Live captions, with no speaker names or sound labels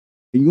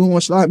You don't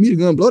want to slide me the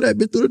gun, blow that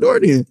bitch through the door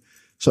then.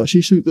 So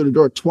she shoot through the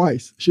door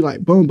twice. She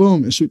like boom,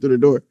 boom, and shoot through the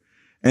door.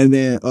 And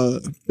then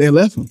they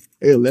left him.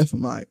 They left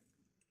him like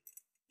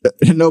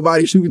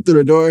nobody shooting through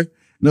the door,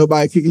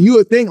 nobody kicking. You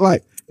would think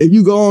like if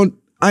you go on,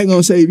 I ain't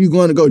gonna say if you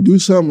going to go do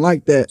something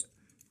like that,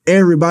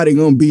 everybody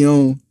gonna be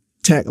on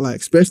tack, like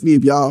especially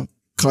if y'all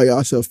call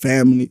yourself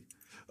family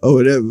or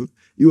whatever.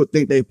 You would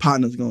think they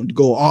partners gonna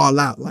go all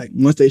out. Like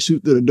once they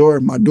shoot through the door,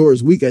 my door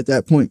is weak at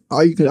that point.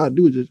 All you could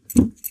do is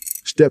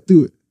just step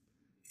through it.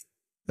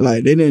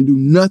 Like they didn't do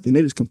nothing.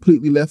 They just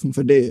completely left him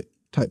for dead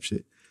type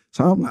shit.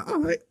 So I'm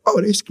like,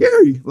 oh, they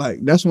scary. Like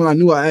that's when I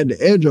knew I had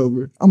the edge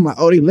over. I'm like,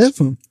 oh, they left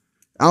him.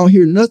 I don't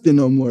hear nothing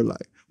no more.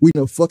 Like we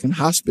no fucking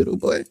hospital,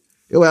 boy.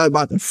 Your ass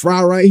about to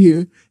fry right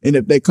here. And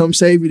if they come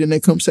save you, then they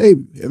come save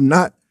you. If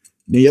not,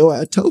 then your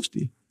ass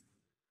toasty.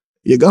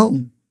 You're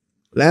gone.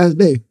 Last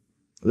day,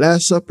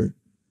 last supper,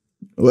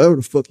 whatever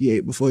the fuck he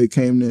ate before he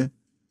came there,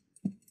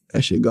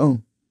 that shit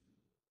gone.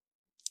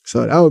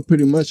 So that was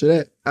pretty much of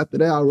that. After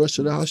that, I rushed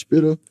to the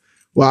hospital.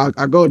 Well,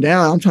 I go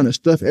down, I'm trying to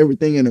stuff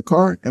everything in the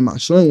car, and my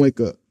son wake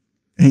up.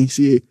 And he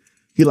see it.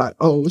 He like,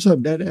 oh, what's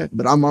up, dad?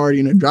 But I'm already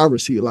in the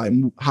driver's seat, like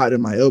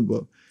hiding my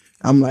elbow.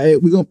 I'm like, hey,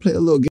 we gonna play a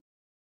little game.